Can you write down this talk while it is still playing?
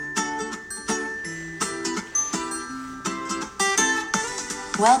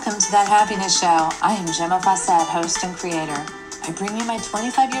Welcome to That Happiness Show. I am Gemma Fawcett, host and creator. I bring you my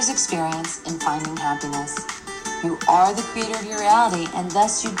 25 years experience in finding happiness. You are the creator of your reality, and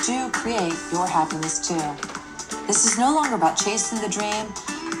thus you do create your happiness too. This is no longer about chasing the dream,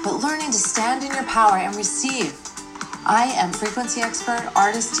 but learning to stand in your power and receive. I am frequency expert,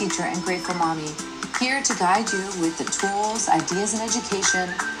 artist, teacher, and grateful mommy, here to guide you with the tools, ideas, and education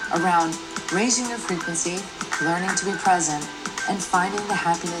around raising your frequency, learning to be present, and finding the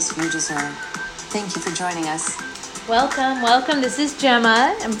happiness you deserve. Thank you for joining us. Welcome. This is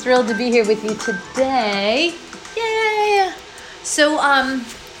Gemma. I'm thrilled to be here with you today. Yay! So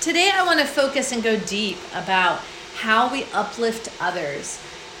today I want to focus and go deep about how we uplift others.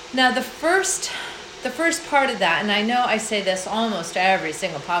 Now the first part of that, and I know I say this almost every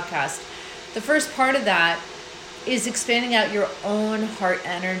single podcast, the first part of that is expanding out your own heart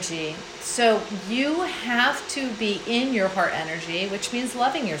energy. So you have to be in your heart energy, which means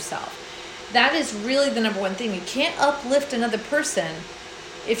loving yourself. That is really the number one thing. You can't uplift another person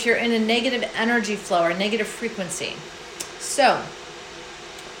if you're in a negative energy flow or negative frequency. So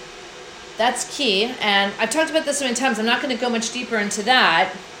that's key. And I've talked about this so many times. I'm not going to go much deeper into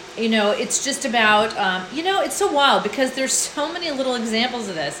that. You know, it's just about, it's so wild because there's so many little examples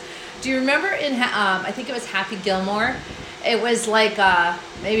of this. Do you remember I think it was Happy Gilmore? It was like,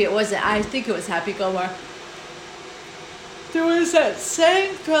 maybe it wasn't, I think it was Happy Gilmore. There was that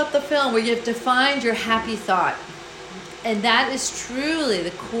saying throughout the film where you have to find your happy thought. And that is truly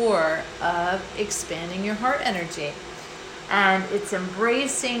the core of expanding your heart energy. And it's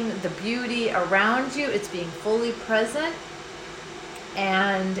embracing the beauty around you. It's being fully present.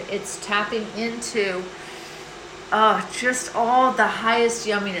 And it's tapping into just all the highest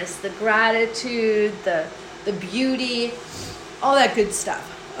yumminess, the gratitude, the beauty, all that good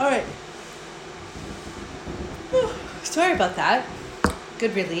stuff. All right. Whew. Sorry about that.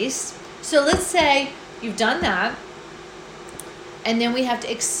 Good release. So let's say you've done that, and then we have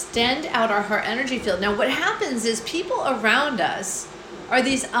to extend out our heart energy field. Now what happens is people around us are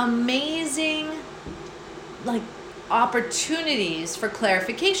these amazing opportunities for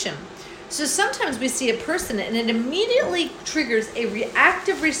clarification. So sometimes we see a person and it immediately triggers a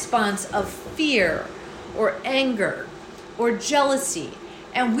reactive response of fear or anger or jealousy.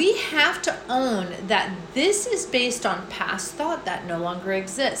 And we have to own that this is based on past thought that no longer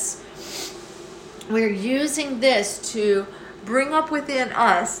exists. We're using this to bring up within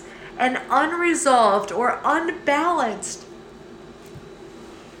us an unresolved or unbalanced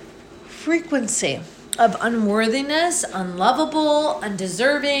frequency of unworthiness, unlovable,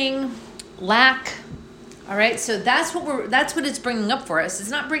 undeserving, lack. All right, so that's what it's bringing up for us. It's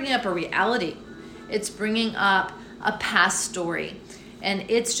not bringing up a reality. It's bringing up a past story, and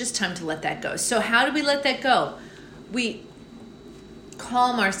it's just time to let that go. So how do we let that go? We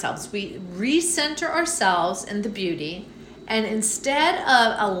calm ourselves. We recenter ourselves in the beauty, and instead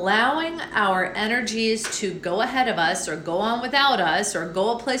of allowing our energies to go ahead of us or go on without us or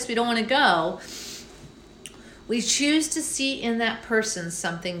go a place we don't want to go, we choose to see in that person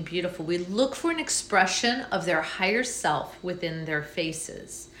something beautiful. We look for an expression of their higher self within their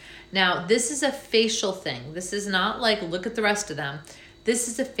faces. Now, this is a facial thing. This is not like look at the rest of them. This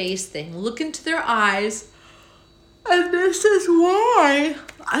is a face thing. Look into their eyes. And this is why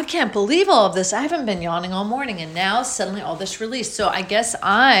I can't believe all of this. I haven't been yawning all morning, and now suddenly all this released. So I guess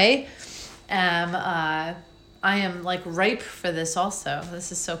I am like ripe for this also.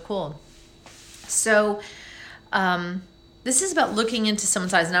 This is so cool. So this is about looking into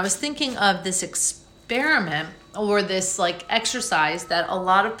someone's eyes. And I was thinking of this experiment or this like exercise that a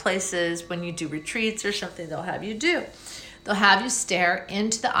lot of places when you do retreats or something, they'll have you do. They'll have you stare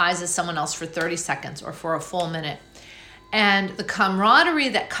into the eyes of someone else for 30 seconds or for a full minute. And the camaraderie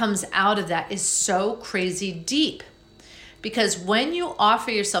that comes out of that is so crazy deep. Because when you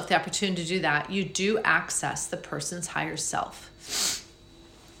offer yourself the opportunity to do that, you do access the person's higher self.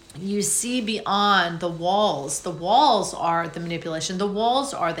 You see beyond the walls. The walls are the manipulation. The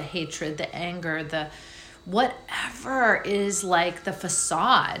walls are the hatred, the anger, the whatever is like the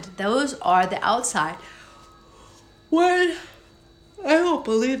facade. Those are the outside. What? I don't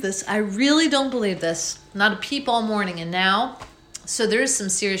believe this. I really don't believe this. Not a peep all morning. And now, so there's some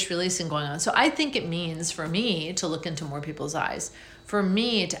serious releasing going on. So I think it means for me to look into more people's eyes. For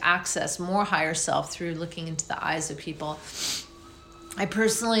me to access more higher self through looking into the eyes of people. I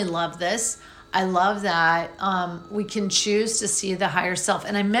personally love this. I love that we can choose to see the higher self.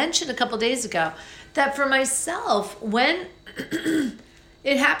 And I mentioned a couple days ago that for myself, when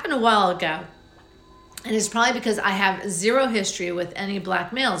it happened a while ago, And it's probably because I have zero history with any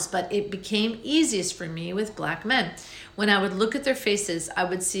black males, but it became easiest for me with black men. When I would look at their faces, I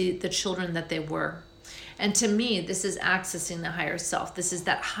would see the children that they were. And to me, this is accessing the higher self. This is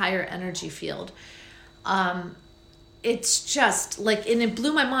that higher energy field. It's just like, and it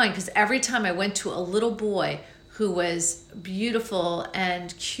blew my mind because every time I went to a little boy who was beautiful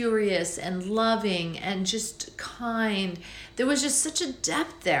and curious and loving and just kind, there was just such a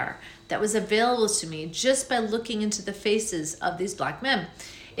depth there that was available to me just by looking into the faces of these black men.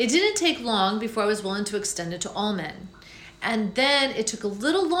 It didn't take long before I was willing to extend it to all men. And then it took a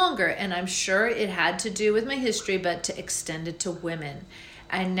little longer, and I'm sure it had to do with my history, but to extend it to women.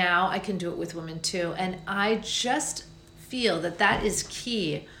 And now I can do it with women too. And I just feel that that is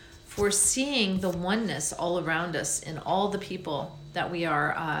key for seeing the oneness all around us in all the people that we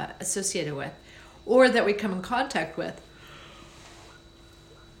are associated with or that we come in contact with.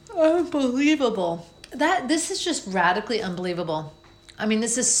 Unbelievable. This is just radically unbelievable. I mean,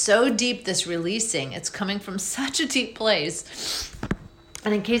 this is so deep, this releasing. It's coming from such a deep place.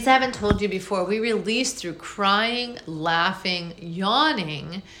 And in case I haven't told you before, we release through crying, laughing,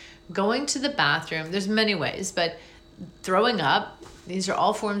 yawning, going to the bathroom. There's many ways, but throwing up, these are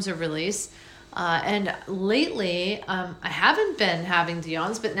all forms of release. And lately, I haven't been having the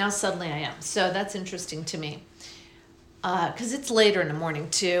yawns, but now suddenly I am. So that's interesting to me. Because it's later in the morning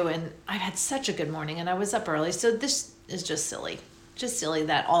too, and I've had such a good morning, and I was up early, so this is just silly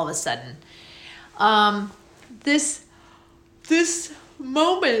that all of a sudden, this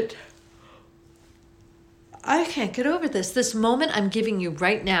moment, I can't get over this. This moment I'm giving you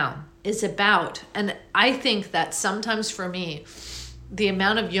right now is about, and I think that sometimes for me, the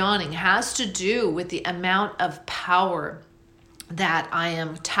amount of yawning has to do with the amount of power that I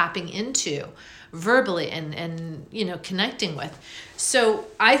am tapping into verbally and connecting with. So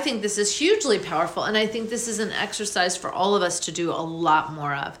I think this is hugely powerful, and I think this is an exercise for all of us to do a lot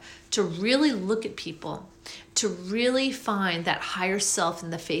more of, to really look at people, to really find that higher self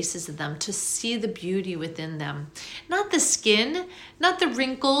in the faces of them, to see the beauty within them. Not the skin, not the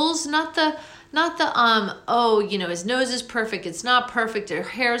wrinkles, not the his nose is perfect, it's not perfect, their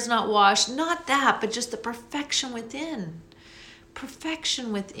hair's not washed, not that, but just the perfection within.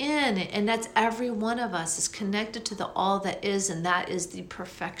 Perfection within, and that's every one of us is connected to the all that is, and that is the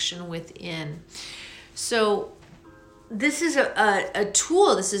perfection within. So this is a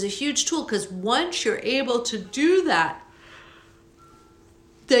tool, this is a huge tool, because once you're able to do that,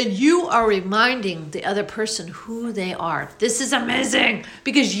 then you are reminding the other person who they are. This is amazing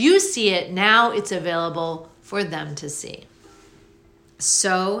because you see it, now it's available for them to see.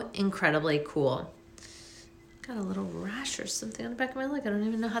 So incredibly cool. Got a little rash or something on the back of my leg. I don't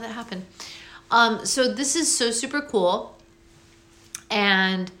even know how that happened. So this is so super cool.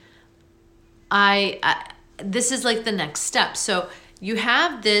 And this is like the next step. So you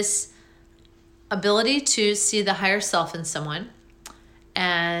have this ability to see the higher self in someone.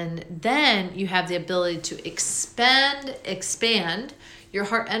 And then you have the ability to expand your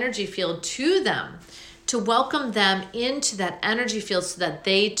heart energy field to them, to welcome them into that energy field so that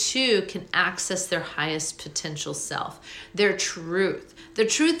they too can access their highest potential self, their truth, the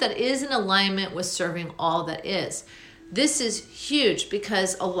truth that is in alignment with serving all that is. This is huge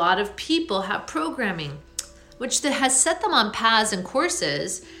because a lot of people have programming, which has set them on paths and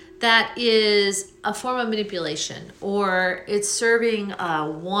courses that is a form of manipulation, or it's serving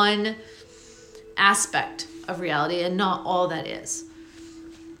one aspect of reality and not all that is.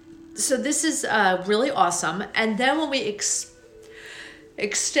 So this is really awesome. And then when we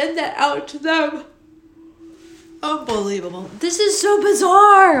extend that out to them, unbelievable. This is so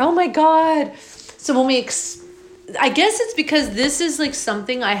bizarre. Oh my God. So when I guess it's because this is like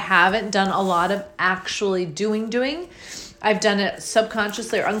something I haven't done a lot of actually doing. I've done it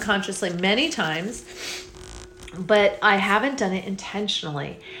subconsciously or unconsciously many times, but I haven't done it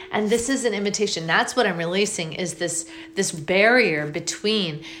intentionally. And this is an invitation. That's what I'm releasing, is this barrier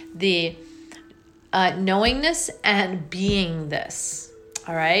between the knowingness and being this.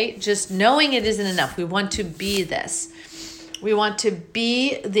 All right? Just knowing it isn't enough. We want to be this. We want to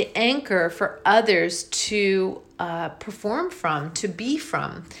be the anchor for others to perform from, to be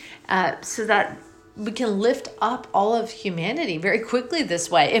from, so that we can lift up all of humanity very quickly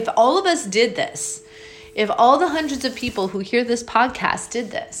this way. If all of us did this, if all the hundreds of people who hear this podcast did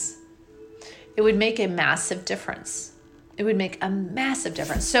this, it would make a massive difference. It would make a massive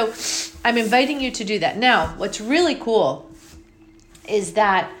difference. So I'm inviting you to do that. Now, what's really cool is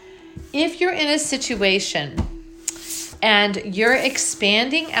that if you're in a situation and you're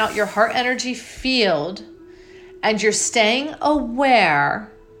expanding out your heart energy field and you're staying aware,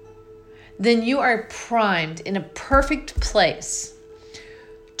 then you are primed in a perfect place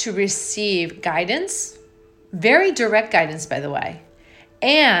to receive guidance, very direct guidance, by the way.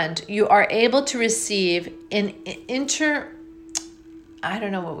 And you are able to receive an I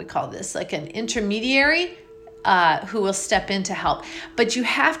don't know what we call this, like an intermediary who will step in to help. But you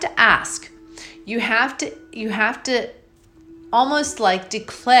have to ask. You have to almost like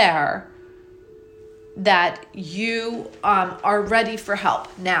declare that you are ready for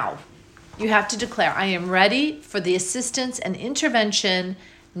help now. You have to declare, I am ready for the assistance and intervention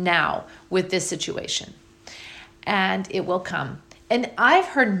now with this situation. And it will come. And I've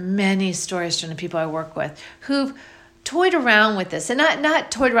heard many stories from the people I work with who've toyed around with this, and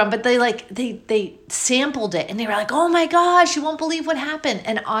not toyed around, but they sampled it and they were like, oh my gosh, you won't believe what happened.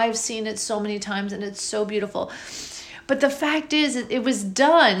 And I've seen it so many times and it's so beautiful. But the fact is, it was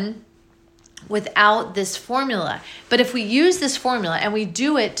done without this formula. But if we use this formula and we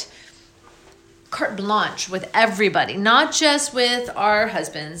do it carte blanche with everybody, not just with our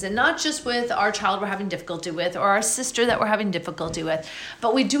husbands and not just with our child we're having difficulty with or our sister that we're having difficulty with,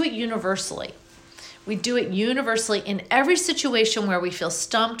 but we do it universally. We do it universally in every situation where we feel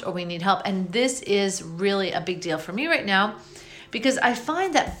stumped or we need help. And this is really a big deal for me right now because I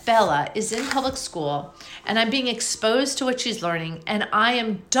find that Bella is in public school and I'm being exposed to what she's learning, and I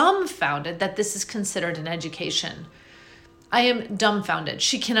am dumbfounded that this is considered an education. I am dumbfounded.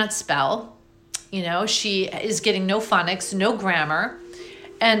 She cannot spell. She is getting no phonics, no grammar.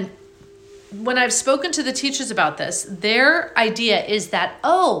 And when I've spoken to the teachers about this, their idea is that,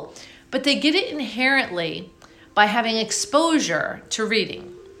 but they get it inherently by having exposure to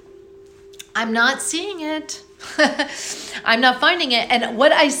reading. I'm not seeing it. I'm not finding it. And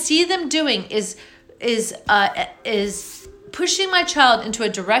what I see them doing is pushing my child into a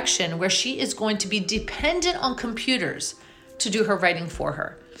direction where she is going to be dependent on computers to do her writing for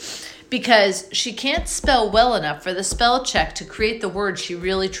her. Because she can't spell well enough for the spell check to create the word she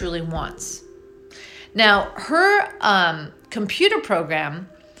really, truly wants. Now, her computer program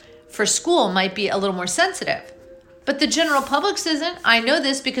for school might be a little more sensitive, but the general public's isn't. I know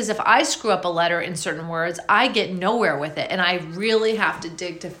this because if I screw up a letter in certain words, I get nowhere with it, and I really have to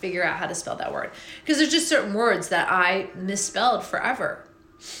dig to figure out how to spell that word. Because there's just certain words that I misspelled forever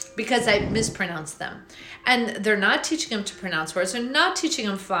because I mispronounced them. And they're not teaching them to pronounce words. They're not teaching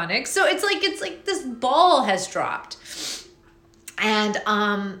them phonics. So it's like this ball has dropped. And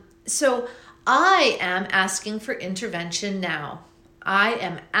so I am asking for intervention now. I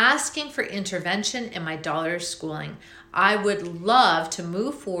am asking for intervention in my daughter's schooling. I would love to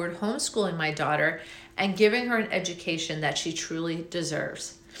move forward homeschooling my daughter and giving her an education that she truly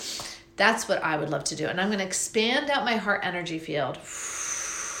deserves. That's what I would love to do. And I'm going to expand out my heart energy field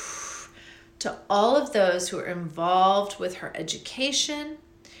to all of those who are involved with her education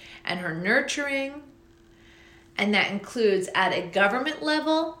and her nurturing. And that includes at a government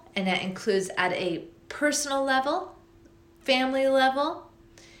level, and that includes at a personal level, family level,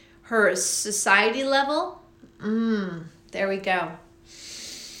 her society level. There we go.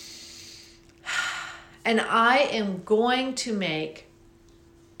 And I am going to make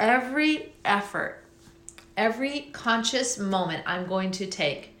every effort, every conscious moment I'm going to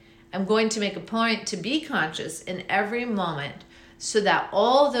take. I'm going to make a point to be conscious in every moment so that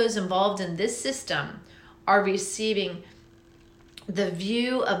all those involved in this system are receiving the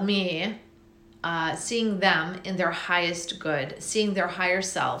view of me, seeing them in their highest good, seeing their higher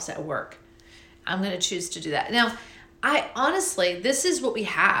selves at work. I'm going to choose to do that. Now, this is what we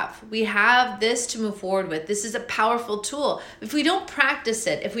have. We have this to move forward with. This is a powerful tool. If we don't practice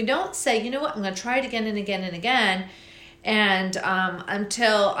it, if we don't say, you know what, I'm going to try it again and again and again, and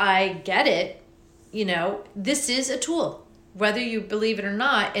until I get it, this is a tool, whether you believe it or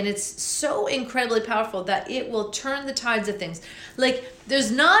not. And it's so incredibly powerful that it will turn the tides of things. Like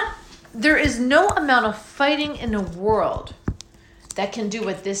there is no amount of fighting in the world that can do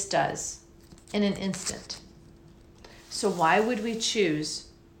what this does in an instant. So why would we choose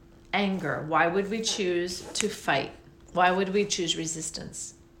anger? Why would we choose to fight? Why would we choose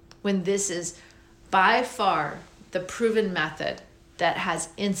resistance when this is by far the proven method that has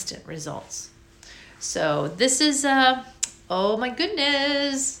instant results? So this is, oh my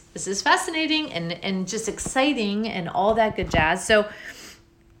goodness, this is fascinating and just exciting and all that good jazz. So,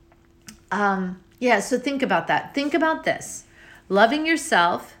 so think about that. Think about this. Loving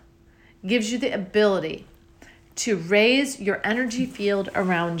yourself gives you the ability to raise your energy field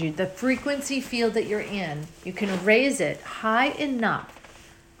around you, the frequency field that you're in. You can raise it high enough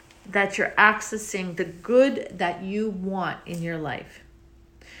that you're accessing the good that you want in your life.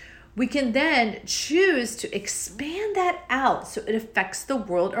 we can then choose to expand that out so it affects the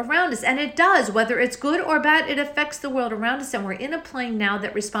world around us. And it does, whether it's good or bad, it affects the world around us. And we're in a plane now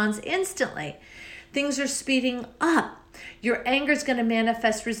that responds instantly. Things are speeding up. Your anger is going to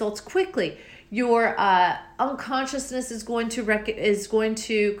manifest results quickly. Your unconsciousness is going to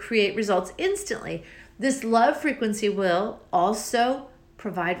create results instantly. This love frequency will also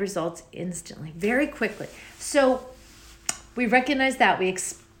provide results instantly, very quickly. So we recognize that. We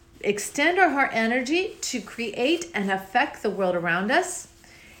extend our heart energy to create and affect the world around us,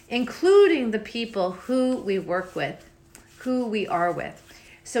 including the people who we work with, who we are with.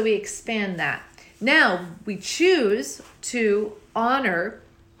 So we expand that. Now we choose to honor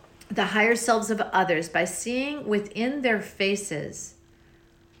the higher selves of others by seeing within their faces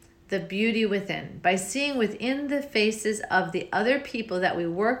the beauty within, by seeing within the faces of the other people that we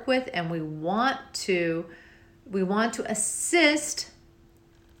work with and we want to assist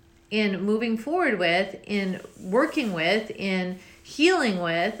in moving forward with, in working with, in healing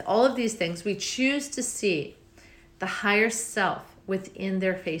with, all of these things. We choose to see the higher self within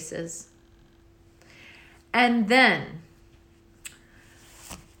their faces. And then,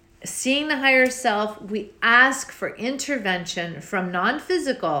 seeing the higher self, we ask for intervention from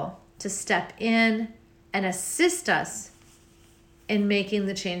non-physical to step in and assist us in making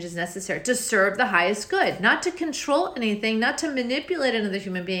the changes necessary to serve the highest good, not to control anything, not to manipulate another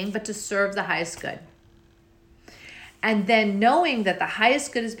human being, but to serve the highest good. And then knowing that the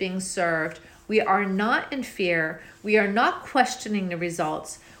highest good is being served, we are not in fear. We are not questioning the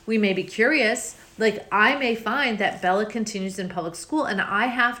results. We may be curious. Like, I may find that Bella continues in public school, and I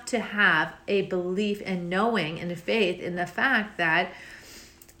have to have a belief and knowing and a faith in the fact that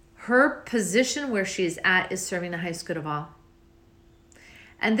her position where she's at is serving the highest good of all.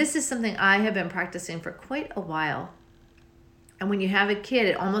 And this is something I have been practicing for quite a while. And when you have a kid,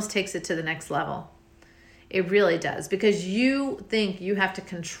 it almost takes it to the next level. It really does, because you think you have to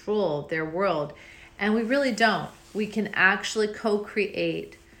control their world, and we really don't. We can actually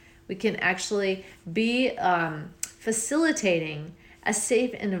co-create. We can actually be facilitating a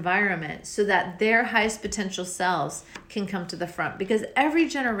safe environment so that their highest potential selves can come to the front. Because every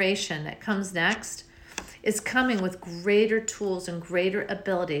generation that comes next is coming with greater tools and greater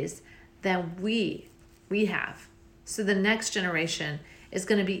abilities than we have. So the next generation is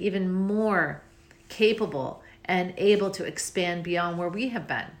going to be even more capable and able to expand beyond where we have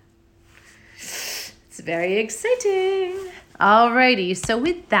been. It's very exciting. Alrighty, so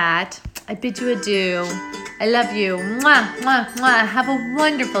with that, I bid you adieu. I love you. Mwah, mwah, mwah. Have a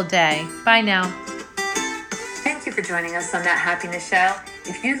wonderful day. Bye now. Thank you for joining us on That Happiness Show.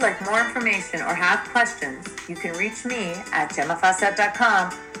 If you'd like more information or have questions, you can reach me at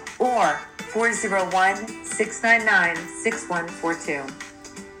GemmaFawcett.com or 401-699-6142.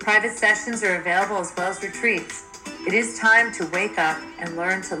 Private sessions are available as well as retreats. It is time to wake up and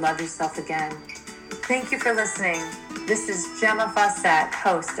learn to love yourself again. Thank you for listening. This is Gemma Fawcett,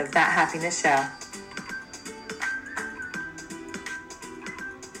 host of That Happiness Show.